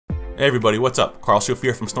Hey everybody, what's up? Carl Schoof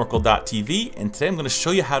here from Snorkel.tv, and today I'm going to show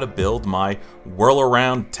you how to build my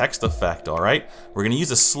Whirl-around Text Effect, alright? We're going to use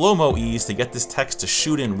a SlowMo Ease to get this text to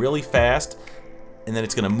shoot in really fast, and then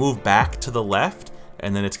it's going to move back to the left,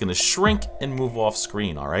 and then it's going to shrink and move off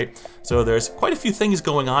screen, alright? So there's quite a few things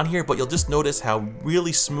going on here, but you'll just notice how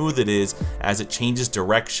really smooth it is as it changes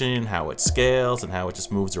direction, how it scales, and how it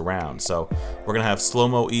just moves around. So we're going to have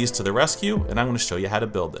SlowMo Ease to the rescue, and I'm going to show you how to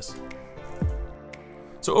build this.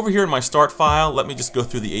 So over here in my start file, let me just go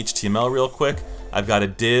through the HTML real quick. I've got a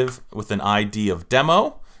div with an ID of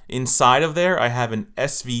demo. Inside of there, I have an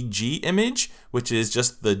SVG image, which is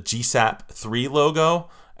just the GSAP 3 logo.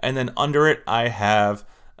 And then under it, I have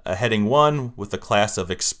a heading 1 with the class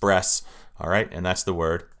of express. All right, and that's the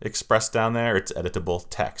word express down there. It's editable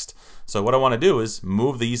text. So what I want to do is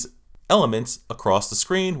move these elements across the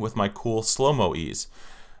screen with my cool SlowMo Ease.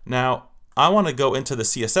 Now, I want to go into the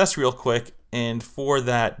CSS real quick, and for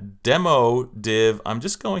that demo div, I'm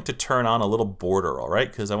just going to turn on a little border, all right?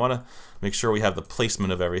 Because I want to make sure we have the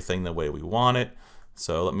placement of everything the way we want it.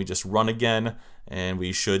 So let me just run again, and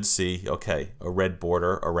we should see, okay, a red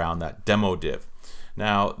border around that demo div.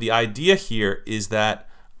 Now, the idea here is that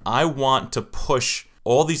I want to push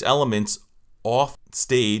all these elements off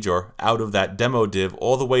stage or out of that demo div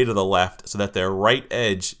all the way to the left so that their right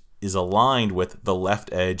edge is aligned with the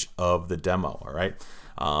left edge of the demo, all right?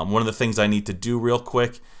 One of the things I need to do real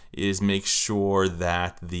quick is make sure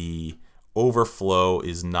that the overflow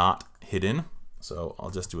is not hidden. So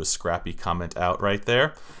I'll just do a scrappy comment out right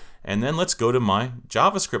there. And then let's go to my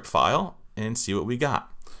JavaScript file and see what we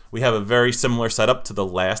got. We have a very similar setup to the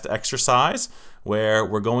last exercise where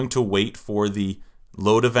we're going to wait for the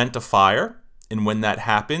load event to fire. And when that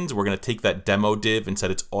happens, we're going to take that demo div and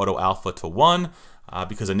set its auto alpha to 1.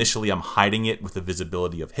 Because initially I'm hiding it with the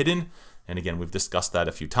visibility of hidden. And again, we've discussed that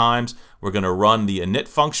a few times. We're going to run the init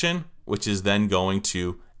function, which is then going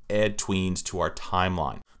to add tweens to our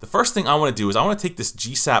timeline. The first thing I want to do is I want to take this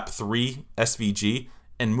GSAP 3 SVG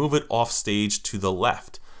and move it off stage to the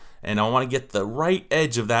left. And I want to get the right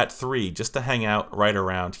edge of that 3 just to hang out right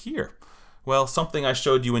around here. Well, something I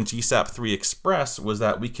showed you in GSAP 3 Express was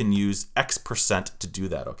that we can use X% to do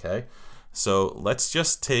that, okay? So let's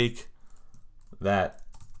just take that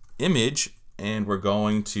image and we're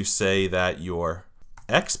going to say that your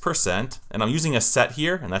X%, and I'm using a set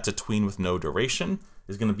here, and that's a tween with no duration,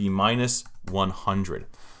 is going to be minus 100.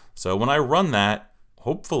 So when I run that,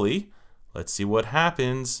 hopefully, let's see what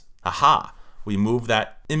happens. Aha! We move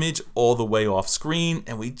that image all the way off screen,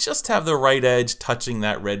 and we just have the right edge touching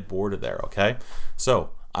that red border there, okay?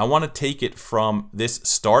 So I want to take it from this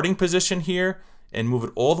starting position here and move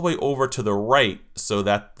it all the way over to the right so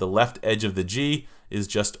that the left edge of the G is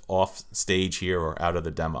just off stage here or out of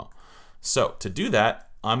the demo. So to do that,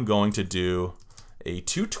 I'm going to do a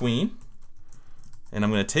toTween, and I'm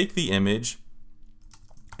going to take the image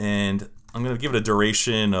and I'm going to give it a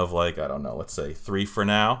duration of, like, I don't know, let's say 3 for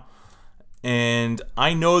now. And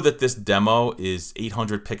I know that this demo is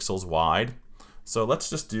 800 pixels wide. So let's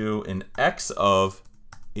just do an X of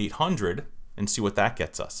 800 and see what that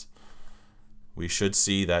gets us. We should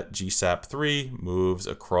see that GSAP 3 moves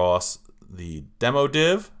across the demo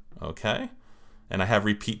div, okay? And I have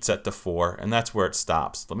repeat set to 4, and that's where it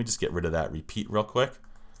stops. Let me just get rid of that repeat real quick.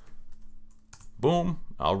 Boom,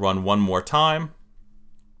 I'll run one more time.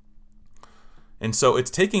 And so it's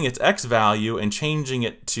taking its X value and changing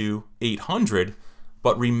it to 800,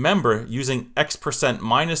 but remember, using X%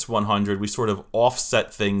 minus 100, we sort of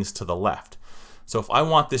offset things to the left. So if I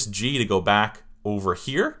want this G to go back over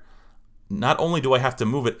here, not only do I have to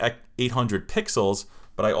move it 800 pixels,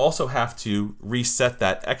 but I also have to reset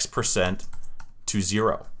that X% to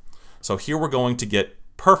 0. So here we're going to get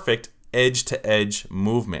perfect edge-to-edge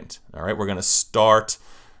movement. All right, we're going to start,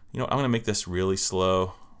 you know, I'm going to make this really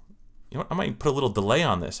slow. You know what, I might put a little delay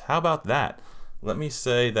on this. How about that? Let me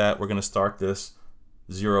say that we're going to start this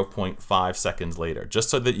 0.5 seconds later, just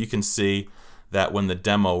so that you can see that when the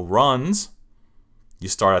demo runs, you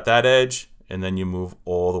start at that edge, and then you move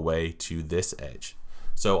all the way to this edge.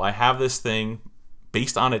 So I have this thing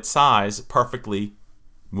based on its size perfectly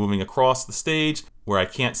moving across the stage where I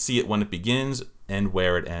can't see it when it begins and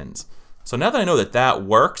where it ends. So now that I know that that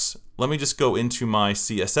works, let me just go into my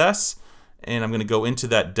CSS, and I'm going to go into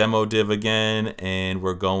that demo div again, and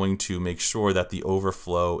we're going to make sure that the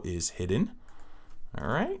overflow is hidden. All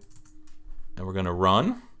right, and we're going to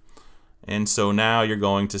run. And so now you're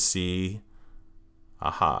going to see,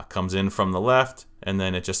 aha, comes in from the left, and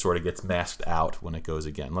then it just sort of gets masked out when it goes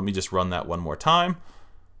again. Let me just run that one more time.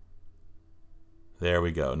 There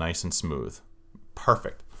we go, nice and smooth.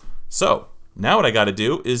 Perfect. So Now what I got to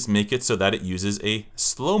do is make it so that it uses a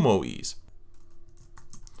SlowMo Ease.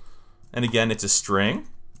 And again, it's a string.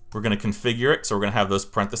 We're going to configure it, so we're going to have those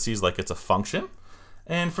parentheses like it's a function.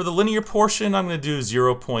 And for the linear portion, I'm going to do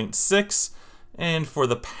 0.6. And for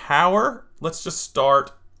the power, let's just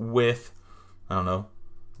start with, I don't know,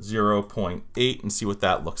 0.8 and see what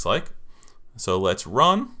that looks like. So let's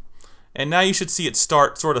run. And now you should see it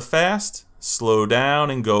start sort of fast, slow down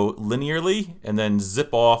and go linearly, and then zip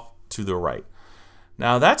off to the right.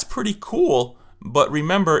 Now that's pretty cool, but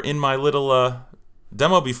remember in my little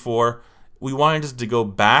demo before, we wanted it to go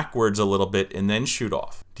backwards a little bit and then shoot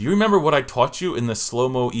off. Do you remember what I taught you in the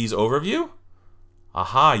SlowMo Ease overview?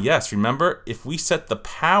 Aha, yes, remember if we set the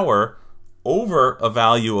power over a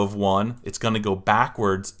value of 1, it's going to go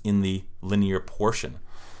backwards in the linear portion.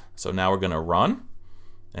 So now we're going to run,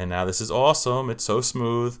 and now this is awesome. It's so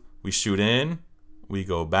smooth. We shoot in, we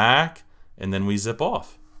go back, and then we zip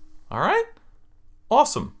off. All right?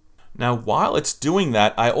 Awesome. Now while it's doing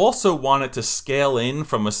that, I also want it to scale in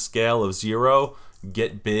from a scale of 0,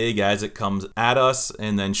 get big as it comes at us,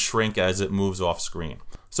 and then shrink as it moves off screen.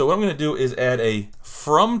 So what I'm going to do is add a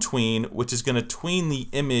from tween, which is going to tween the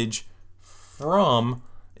image from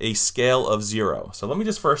a scale of 0. So let me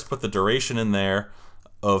just first put the duration in there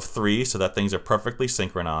of 3 so that things are perfectly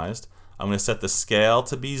synchronized. I'm going to set the scale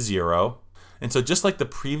to be 0. And so just like the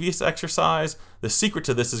previous exercise, the secret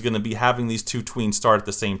to this is going to be having these two tweens start at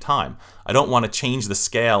the same time. I don't want to change the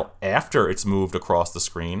scale after it's moved across the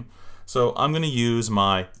screen. So I'm going to use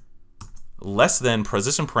my less than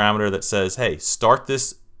position parameter that says, hey, start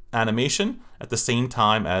this animation at the same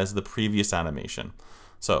time as the previous animation.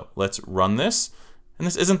 So let's run this. And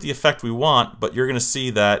this isn't the effect we want, but you're going to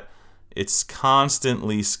see that it's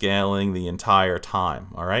constantly scaling the entire time,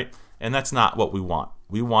 all right? And that's not what we want.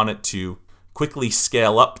 We want it to quickly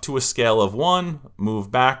scale up to a scale of 1,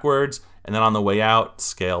 move backwards, and then on the way out,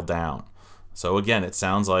 scale down. So again, it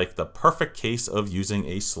sounds like the perfect case of using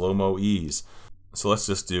a SlowMo Ease. So let's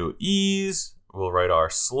just do ease, we'll write our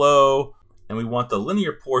slow, and we want the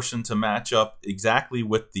linear portion to match up exactly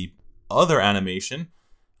with the other animation.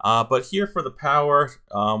 But here for the power,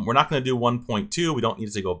 we're not going to do 1.2, we don't need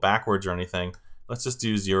it to go backwards or anything. Let's just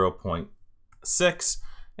do 0.6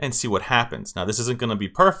 and see what happens. Now this isn't going to be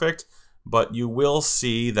perfect, but you will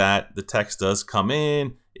see that the text does come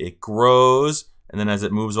in, it grows, and then as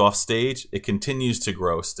it moves off stage, it continues to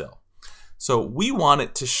grow still. So we want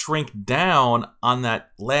it to shrink down on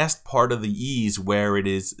that last part of the ease where it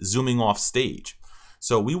is zooming off stage.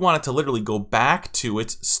 So we want it to literally go back to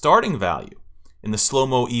its starting value. In the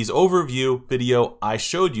SlowMo Ease overview video, I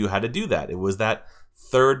showed you how to do that. It was that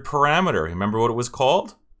third parameter. Remember what it was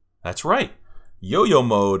called? That's right, yo-yo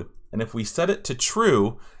mode. And if we set it to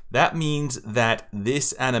true, that means that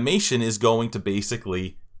this animation is going to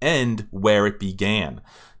basically end where it began.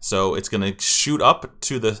 So it's going to shoot up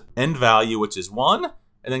to the end value, which is 1,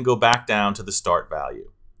 and then go back down to the start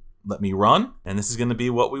value. Let me run, and this is going to be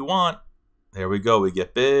what we want. There we go. We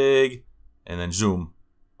get big, and then zoom.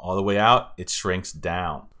 All the way out, it shrinks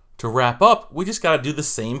down. To wrap up, we just got to do the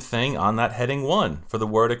same thing on that heading 1 for the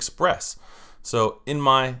word express. So in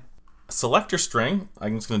my selector string,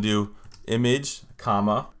 I'm just going to do image,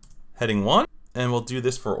 comma, heading 1, and we'll do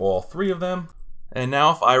this for all 3 of them. And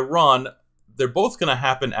now if I run, they're both going to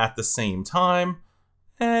happen at the same time,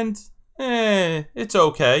 and it's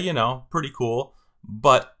okay, you know, pretty cool.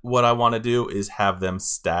 But what I want to do is have them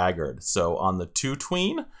staggered. So on the 2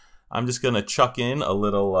 tween, I'm just going to chuck in a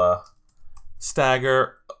little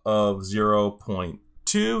stagger of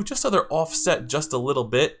 0.2, just so they're offset just a little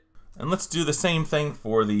bit. And let's do the same thing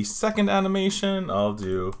for the second animation. I'll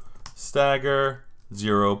do stagger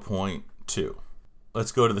 0.2.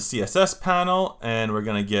 Let's go to the CSS panel, and we're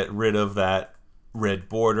going to get rid of that red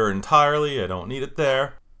border entirely. I don't need it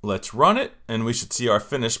there. Let's run it, and we should see our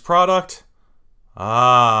finished product.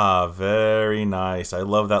 Ah, very nice. I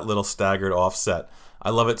love that little staggered offset. I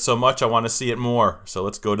love it so much, I want to see it more. So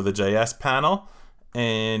let's go to the JS panel,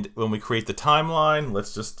 and when we create the timeline,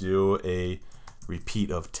 let's just do a repeat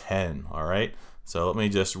of 10, all right? So let me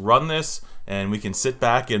just run this, and we can sit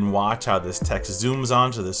back and watch how this text zooms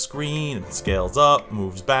onto the screen and scales up,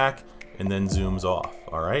 moves back, and then zooms off,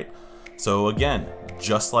 all right? So again,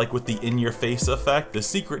 just like with the in-your-face effect, the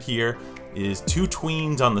secret here is 2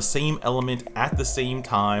 tweens on the same element at the same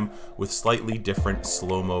time with slightly different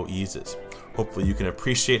SlowMo eases. Hopefully you can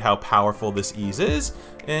appreciate how powerful this ease is,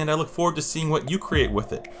 and I look forward to seeing what you create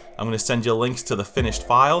with it. I'm going to send you links to the finished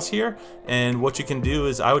files here, and what you can do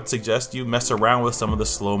is I would suggest you mess around with some of the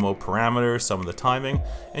SlowMo parameters, some of the timing,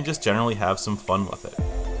 and just generally have some fun with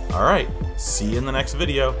it. Alright, see you in the next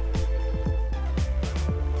video.